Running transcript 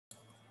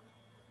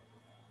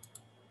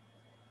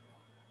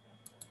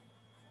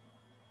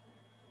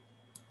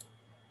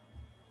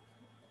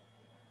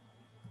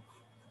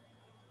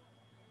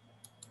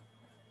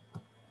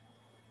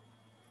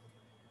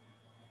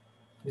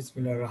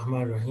Bismillah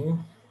Rahman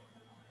Rahim.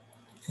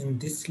 In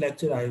this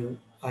lecture,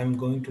 I'm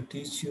going to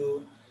teach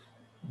you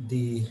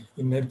the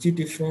energy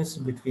difference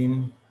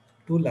between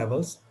two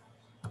levels,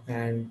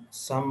 and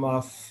some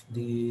of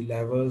the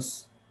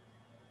levels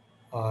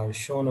are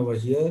shown over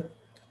here,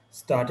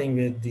 starting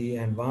with the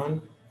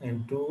N1,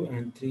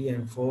 N2,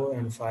 N3,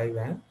 N4,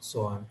 N5, and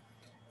so on.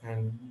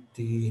 And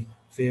the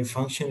wave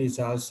function is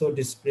also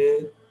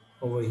displayed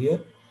over here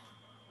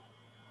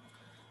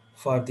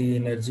for the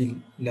energy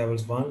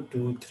levels 1,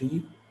 2,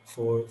 3,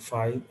 4,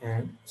 5,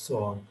 and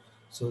so on.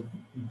 So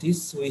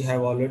this we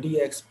have already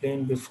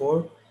explained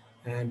before,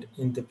 and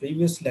in the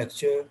previous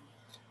lecture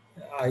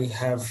I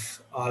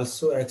have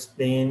also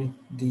explained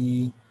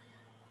the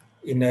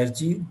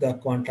energy, the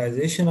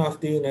quantization of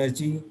the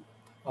energy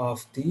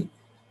of the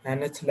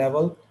nth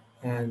level,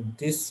 and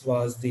this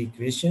was the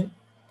equation.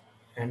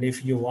 And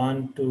if you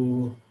want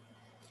to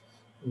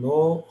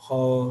know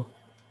how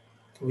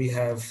we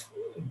have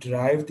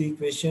derived the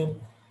equation,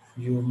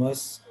 you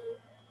must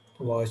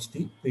watch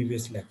the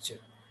previous lecture.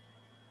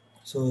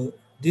 So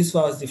this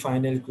was the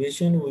final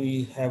equation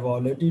we have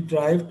already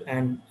derived,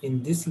 and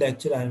in this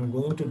lecture I am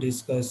going to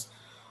discuss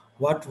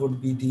what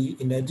would be the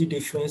energy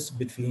difference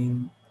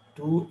between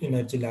two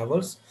energy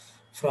levels,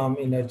 from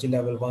energy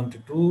level 1 to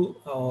 2,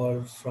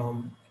 or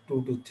from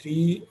 2 to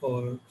 3,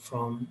 or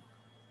from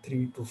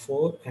 3 to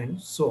 4,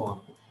 and so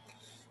on.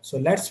 So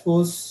let's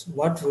suppose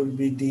what will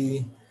be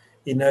the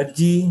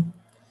energy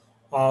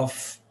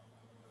of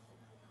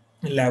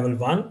level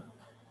 1,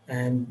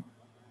 and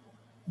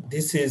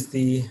this is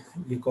the,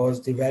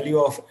 because the value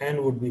of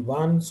n would be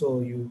 1,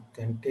 so you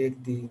can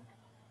take the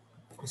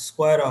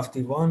square of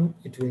the 1,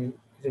 it will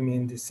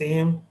remain the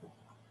same.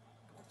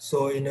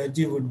 So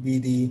energy would be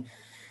the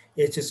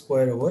h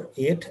square over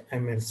 8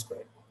 ml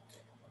square.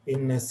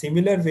 In a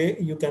similar way,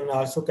 you can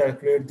also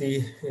calculate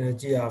the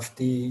energy of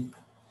the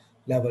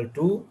level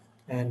 2,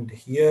 and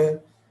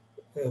here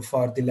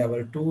for the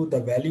level 2 the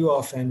value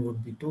of n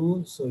would be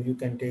 2, so you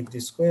can take the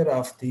square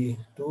of the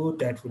 2,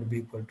 that would be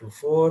equal to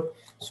 4.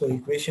 So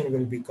equation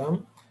will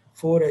become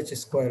 4h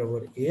square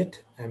over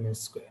 8 ml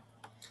square.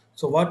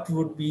 So what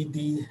would be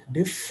the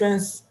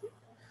difference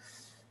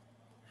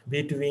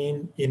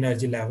between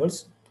energy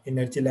levels?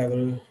 Energy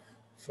level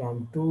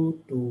from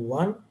 2 to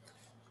 1,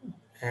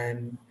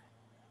 and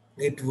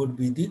it would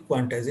be the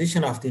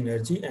quantization of the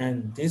energy,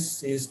 and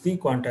this is the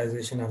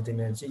quantization of the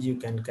energy. You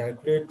can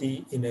calculate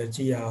the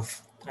energy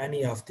of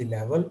any of the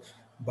level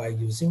by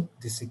using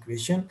this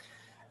equation,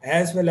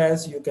 as well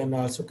as you can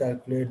also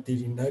calculate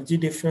the energy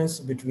difference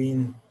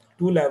between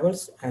two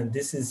levels, and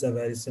this is a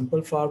very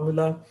simple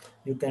formula.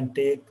 You can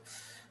take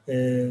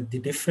the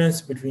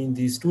difference between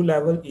these two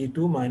levels,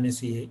 E2 minus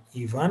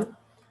E1,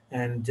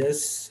 and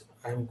just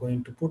I'm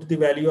going to put the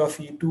value of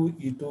E2.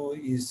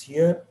 E2 is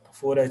here,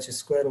 4h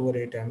square over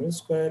 8 ml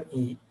square.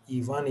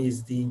 E1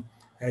 is the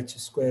h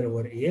square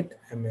over 8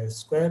 ml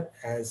square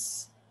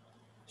as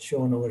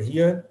shown over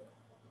here.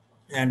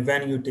 And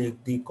when you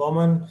take the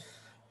common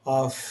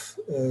of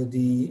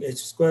the h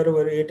square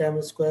over 8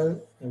 ml square,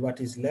 what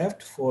is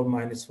left? 4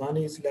 minus 1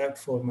 is left.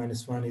 4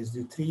 minus 1 is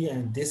the 3,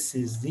 and this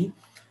is the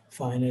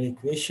final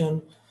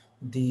equation,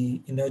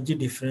 the energy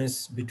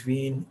difference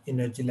between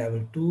energy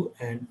level 2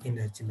 and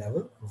energy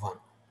level 1.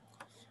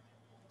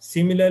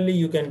 Similarly,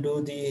 you can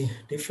do the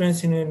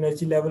difference in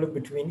energy level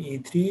between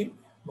E3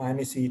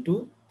 minus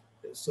E2.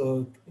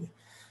 So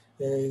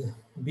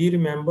be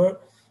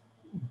remember,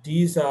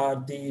 these are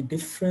the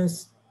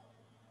difference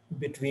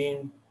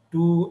between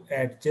two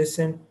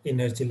adjacent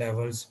energy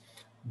levels.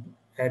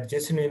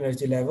 Adjacent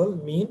energy level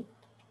mean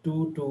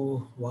 2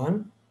 to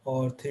 1,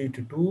 or 3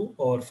 to 2,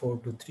 or 4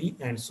 to 3,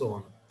 and so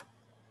on.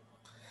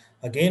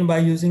 Again, by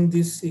using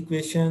this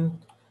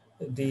equation,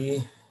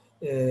 the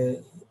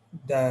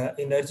the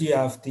energy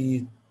of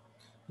the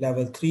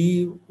level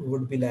 3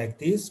 would be like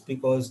this,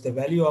 because the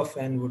value of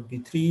n would be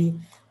 3,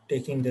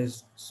 taking the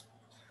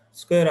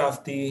square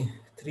of the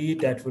 3,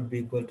 that would be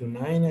equal to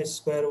 9h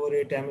square over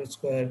 8 ml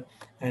square.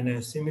 And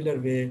a similar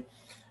way,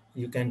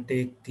 you can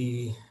take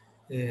the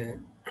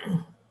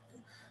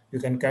you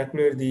can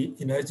calculate the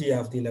energy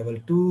of the level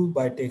 2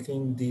 by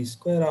taking the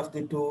square of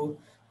the 2,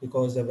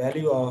 because the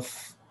value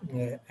of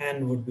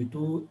n would be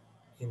 2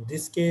 in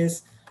this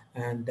case,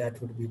 and that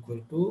would be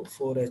equal to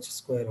 4h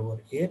square over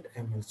 8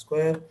 ml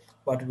square.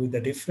 What will be the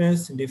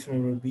difference?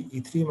 Difference will be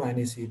E3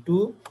 minus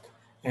E2,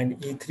 and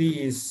E3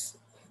 is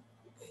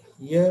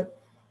here,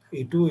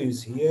 E2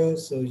 is here.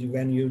 So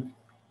when you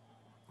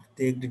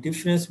take the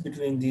difference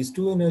between these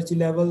two energy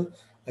level,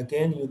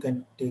 again you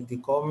can take the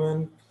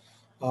common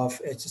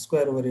of h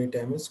square over 8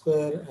 ml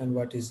square, and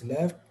what is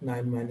left?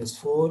 9 minus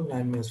 4.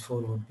 9 minus 4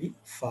 would be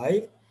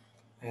 5,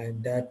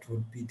 and that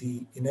would be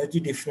the energy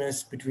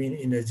difference between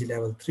energy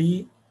level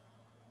 3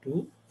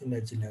 to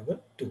energy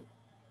level 2.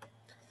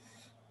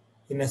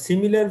 In a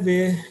similar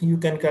way, you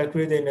can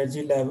calculate the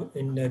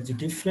energy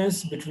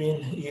difference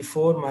between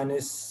E4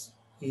 minus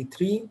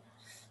E3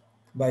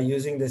 by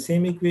using the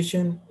same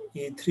equation.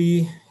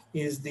 E3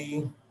 is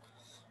the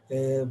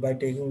by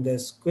taking the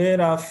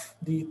square of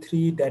the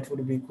 3, that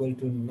would be equal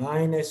to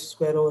 9h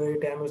square over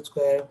 8 ml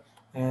square,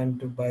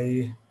 and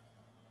by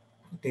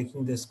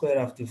taking the square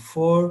of the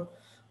 4,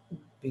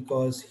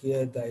 because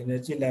here the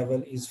energy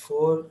level is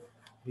 4,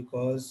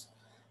 because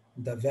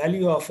the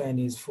value of n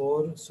is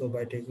 4, so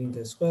by taking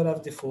the square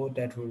of the 4,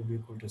 that would be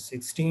equal to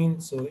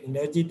 16. So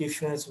energy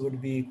difference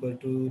would be equal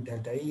to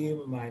delta E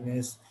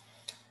minus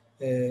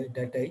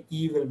delta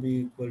E will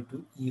be equal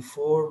to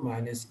E4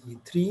 minus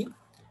E3,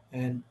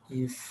 and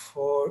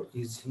E4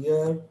 is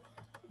here,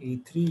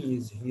 E3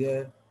 is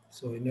here.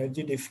 So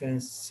energy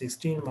difference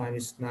 16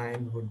 minus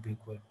 9 would be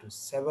equal to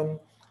 7.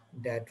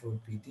 That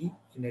would be the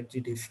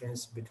energy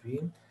difference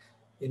between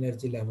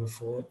energy level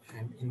 4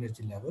 and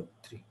energy level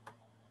 3.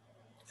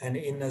 And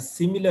in a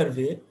similar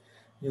way,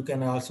 you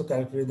can also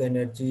calculate the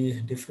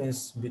energy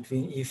difference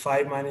between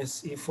E5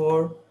 minus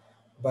E4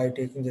 by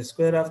taking the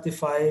square of the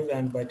 5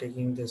 and by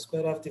taking the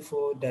square of the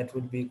 4, that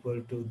would be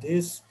equal to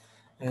this.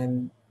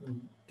 And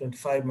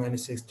 25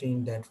 minus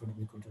 16, that would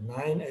be equal to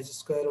 9 h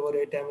square over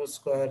 8 ml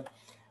square.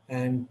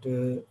 And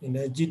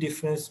energy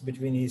difference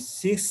between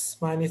E6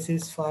 minus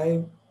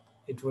E5,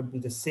 it would be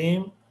the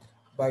same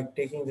by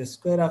taking the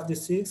square of the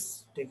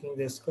 6, taking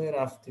the square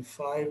of the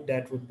 5,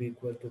 that would be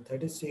equal to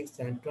 36,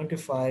 and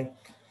 25.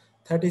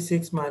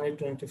 36 minus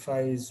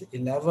 25 is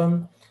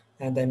 11,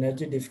 and the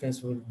energy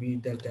difference would be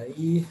delta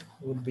E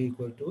would be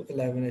equal to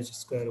 11h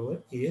square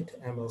over 8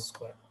 ml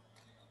square.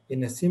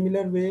 In a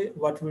similar way,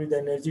 what will be the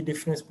energy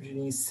difference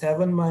between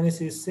E7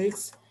 minus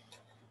E6?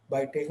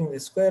 By taking the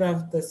square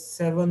of the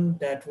 7,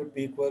 that would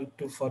be equal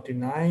to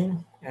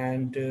 49,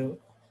 and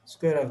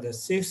square of the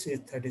 6 is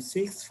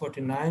 36.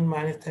 49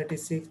 minus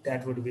 36,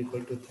 that would be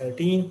equal to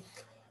 13,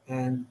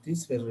 and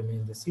this will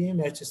remain the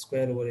same, h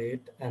square over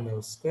 8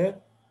 ml square.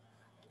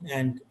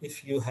 And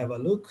if you have a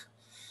look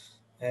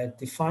at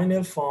the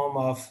final form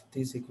of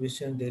this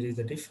equation, there is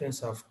a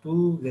difference of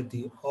 2 with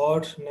the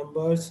odd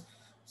numbers.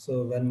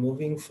 So when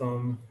moving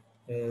from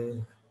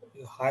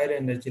higher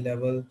energy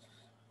level,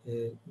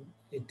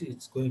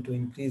 it's going to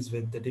increase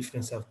with the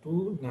difference of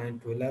 2, 9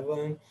 to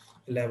 11,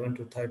 11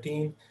 to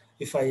 13.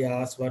 If I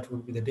ask what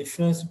would be the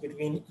difference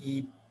between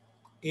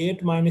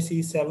E8 minus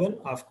E7,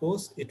 of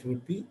course, it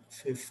would be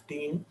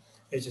 15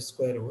 h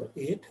square over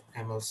 8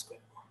 ml square.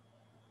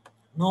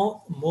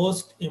 Now,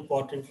 most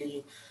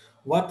importantly,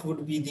 what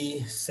would be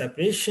the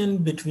separation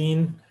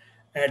between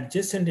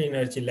adjacent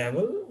energy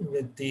level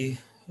with the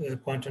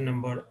quantum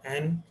number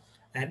n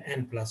and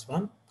n plus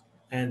 1?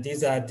 And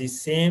these are the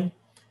same,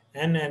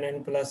 n and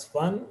n plus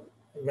 1.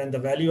 When the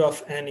value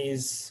of n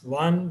is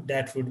 1,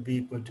 that would be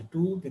equal to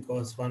 2,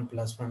 because 1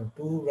 plus 1,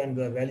 2. When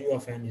the value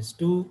of n is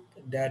 2,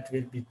 that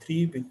will be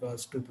 3,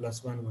 because 2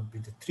 plus 1 would be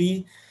the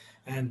 3.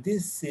 And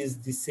this is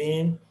the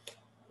same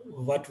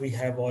what we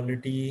have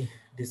already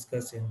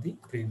discussed in the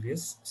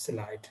previous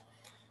slide.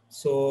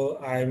 So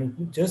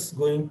I'm just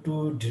going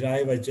to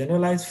derive a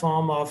generalized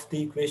form of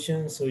the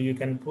equation, so you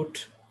can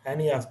put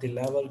any of the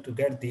level to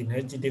get the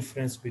energy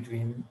difference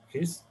between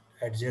its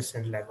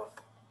adjacent level.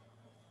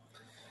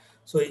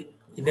 So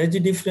energy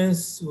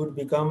difference would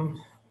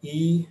become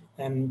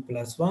En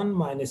plus 1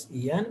 minus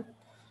En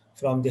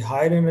from the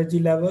higher energy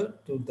level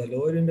to the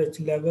lower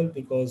energy level,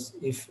 because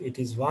if it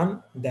is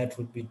 1, that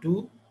would be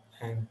 2,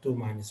 and 2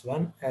 minus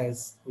 1,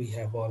 as we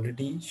have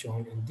already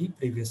shown in the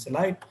previous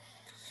slide.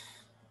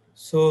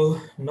 So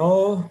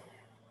now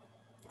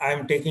I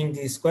am taking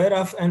the square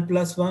of n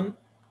plus 1,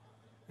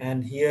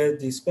 and here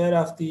the square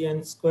of the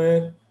n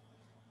square,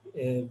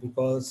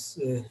 because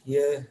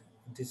here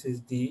this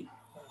is the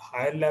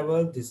higher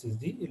level, this is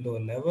the lower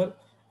level,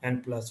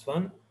 n plus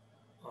 1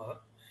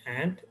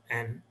 and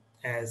n,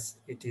 as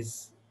it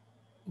is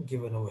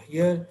given over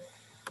here.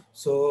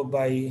 So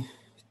by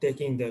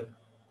taking the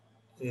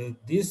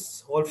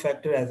this whole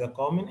factor as a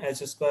common, h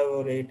square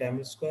over 8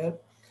 ml square,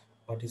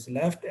 what is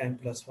left? N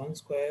plus 1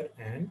 square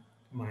and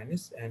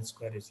minus n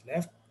square is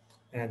left.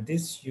 And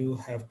this you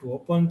have to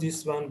open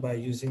this one by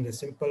using the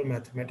simple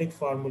mathematic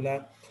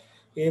formula.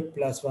 A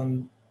plus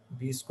 1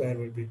 b square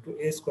will be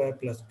 2a square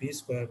plus b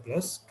square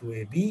plus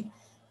 2ab.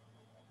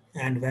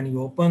 And when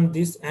you open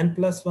this n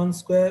plus 1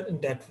 square,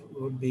 that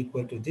would be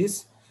equal to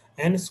this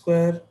n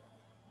square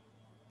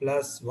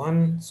plus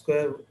 1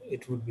 square,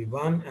 it would be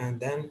 1, and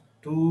then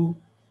 2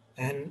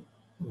 and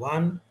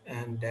 1,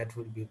 and that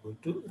would be equal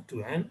to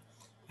 2n.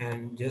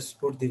 And just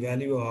put the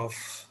value of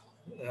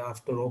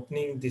after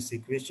opening this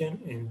equation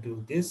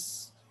into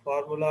this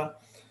formula,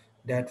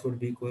 that would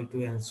be equal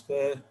to n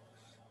square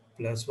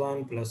plus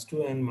 1 plus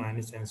 2n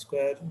minus n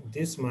square.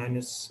 This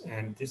minus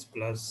and this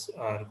plus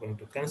are going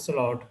to cancel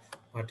out.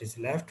 What is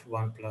left?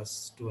 1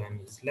 plus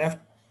 2n is left.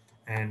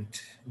 And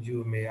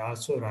you may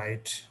also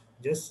write,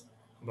 just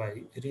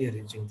by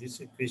rearranging this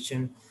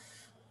equation,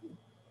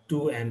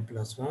 2n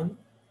plus 1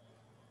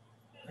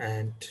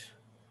 and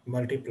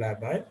multiply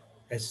by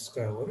h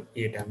square over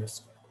 8 m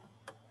square.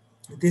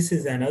 This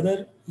is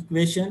another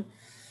equation.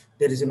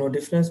 There is no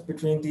difference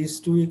between these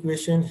two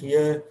equations.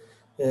 Here,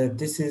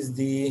 this is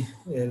the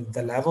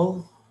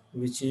level,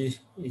 which is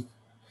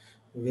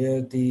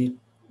where the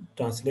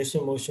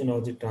translation motion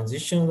or the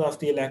transition of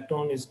the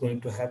electron is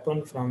going to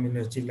happen from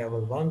energy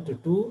level 1 to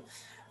 2,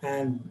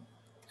 and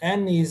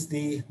n is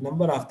the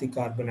number of the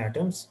carbon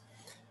atoms.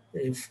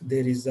 If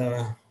there is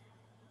a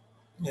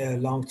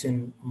long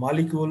chain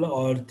molecule,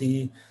 or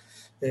the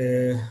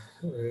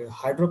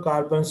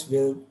hydrocarbons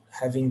will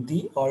having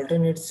the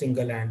alternate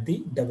single and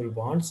the double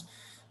bonds.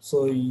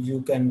 So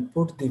you can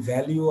put the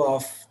value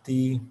of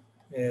the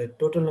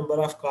total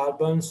number of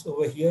carbons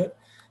over here,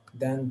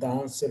 then the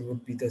answer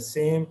would be the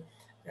same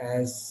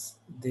as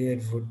there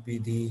would be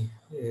the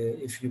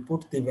if you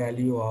put the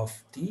value of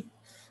the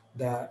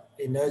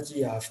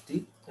energy of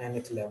the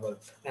nth level.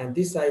 And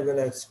this I will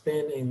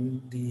explain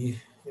in the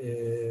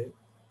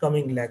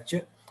coming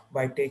lecture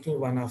by taking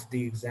one of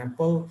the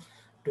example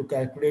to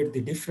calculate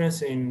the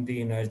difference in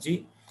the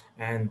energy.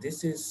 And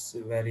this is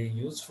very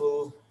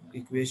useful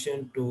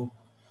equation to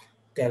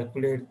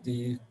calculate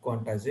the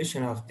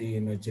quantization of the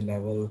energy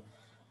level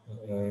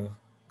uh,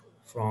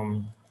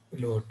 from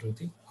low to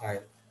the high.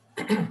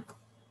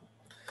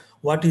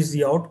 What is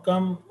the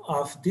outcome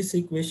of this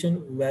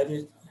equation?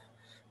 Very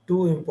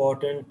two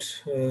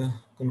important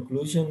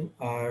conclusion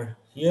are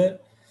here.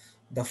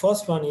 The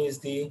first one is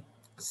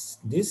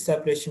this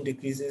separation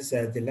decreases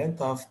as the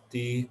length of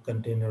the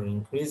container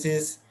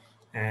increases,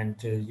 and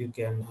you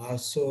can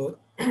also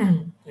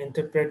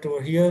interpret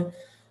over here.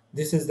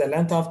 This is the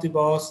length of the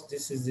box.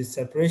 This is the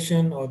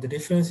separation or the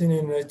difference in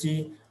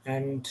energy,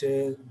 and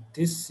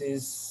this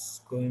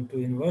is going to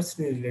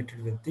inversely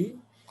related with the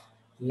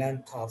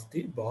length of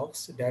the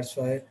box. That's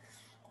why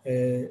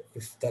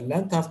if the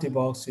length of the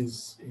box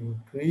is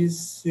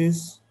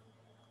increases,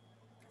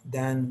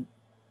 then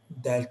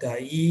delta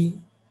E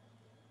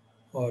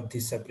or the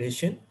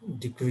separation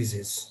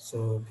decreases.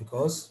 So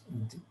because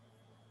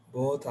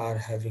both are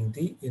having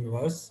the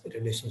inverse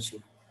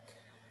relationship.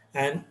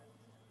 And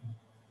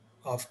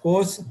of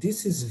course,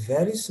 this is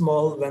very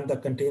small when the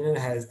container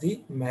has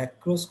the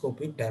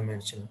macroscopic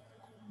dimension.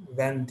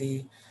 When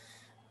the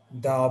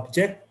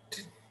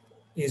object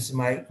is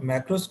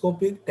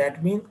macroscopic,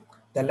 that means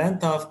the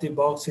length of the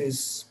box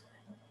is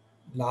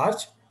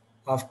large.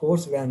 Of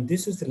course, when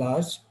this is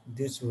large,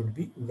 this would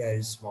be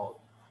very small.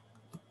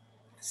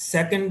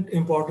 Second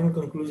important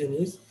conclusion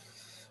is,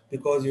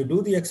 because you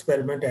do the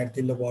experiment at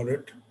the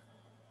laboratory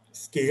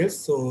scale,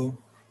 so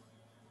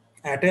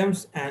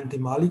atoms and the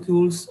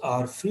molecules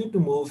are free to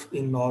move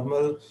in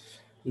normal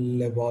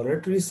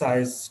laboratory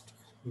sized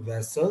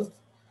vessels.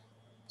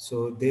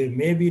 So they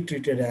may be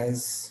treated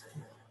as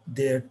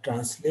their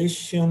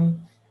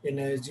translation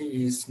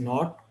energy is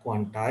not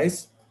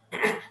quantized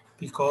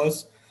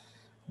because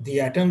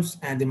the atoms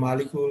and the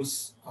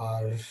molecules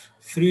are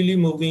freely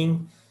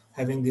moving,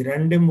 having the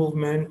random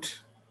movement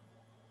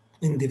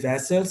in the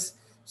vessels.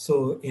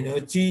 So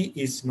energy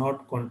is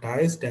not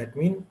quantized. That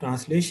means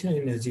translation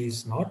energy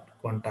is not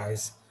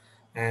quantized.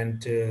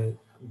 And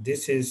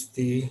this is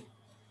the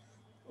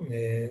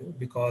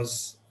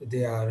because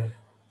they are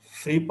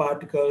free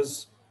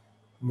particles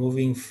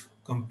moving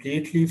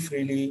completely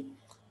freely,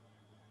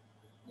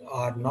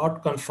 are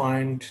not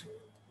confined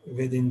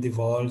within the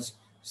walls,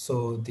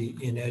 so the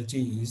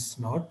energy is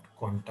not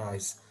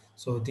quantized.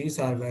 So these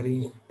are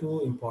very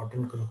two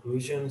important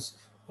conclusions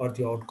or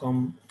the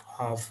outcome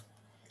of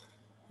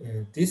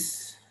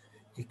this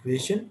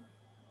equation.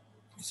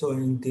 So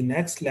in the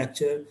next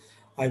lecture,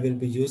 I will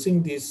be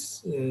using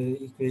this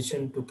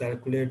equation to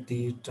calculate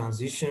the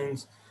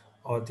transitions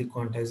or the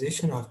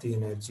quantization of the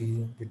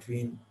energy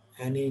between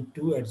any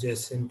two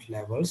adjacent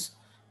levels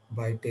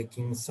by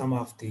taking some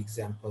of the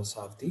examples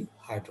of the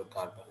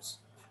hydrocarbons.